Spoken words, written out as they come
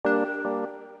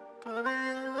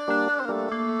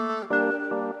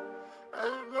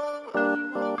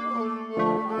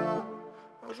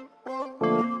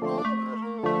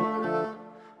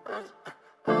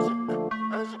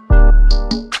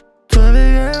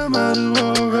a.m. I just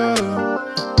woke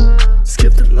up.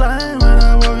 Skip the line when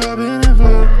I walk up in the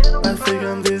club. I think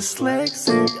I'm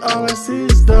dyslexic, all I see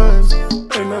is dust.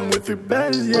 And I'm with 3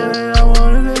 baddies, yeah, I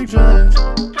wanna take drugs.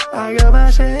 I got my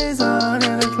shades on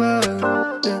in the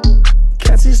club, yeah.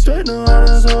 Can't see straight, no, I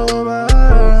done sober.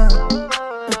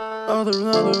 All the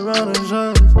running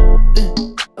shots,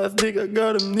 yeah. I think I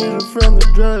got amnesia from the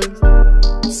drugs.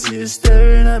 See you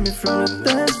staring at me from the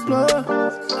dance floor.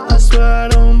 I swear I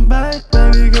don't bite,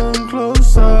 baby, come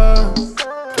closer.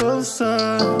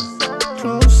 Closer,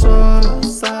 closer,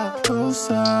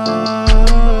 closer.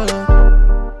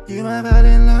 You might fall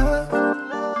in love,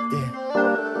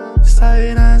 yeah.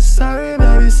 Sorry, not sorry,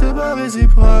 baby, c'est pas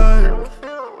réciproque.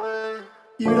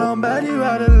 You don't bad, you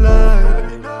out of luck.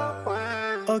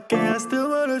 Okay, I still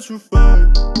wanna let you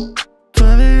fuck.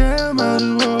 12 a.m. I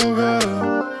just woke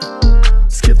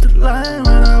up. Skip the line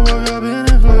when I walk up in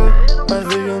the club. I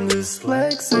think I'm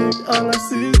dyslexic, all I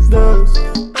see is dust.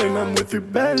 And I'm with 3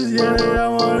 baddies, yeah, I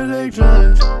wanna take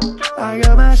drugs. I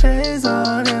got my shades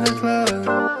on in the club,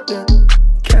 yeah.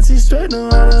 Can't see straight, no,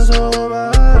 I done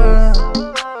sober.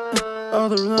 All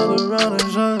the running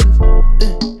shots,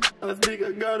 yeah. I think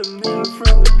I got amnesia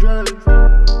from the drugs.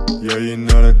 Yeah, you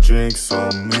know the drink's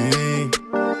on me.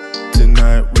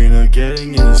 Tonight we not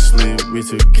getting any sleep, we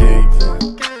took cake.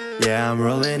 Yeah, I'm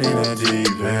rolling in a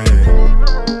deep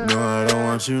end. No, I don't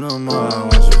want you no more, I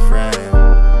want your friend.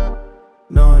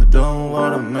 No, I don't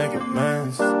wanna make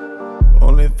amends.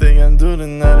 Only thing I do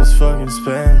tonight is fucking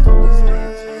spend.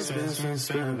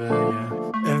 Spin a bag,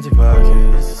 yeah. Empty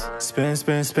pockets.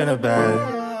 Spin a bag.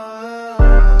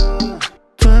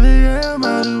 12 a.m.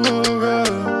 I just woke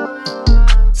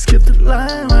up. Skip the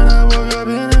line when I walk up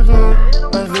in the club.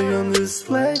 I think I'm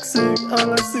dyslexic,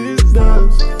 all I see is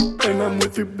dust. And I'm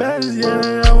with 3 baddies,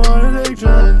 yeah, I wanna take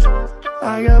drugs.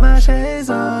 I got my shades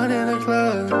on in the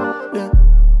club, yeah.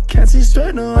 Can't see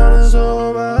straight, no, I done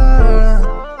sober.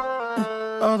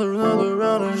 All the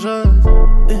running shots,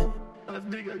 yeah. I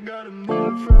think I got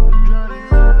amnesia from the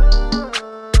drugs.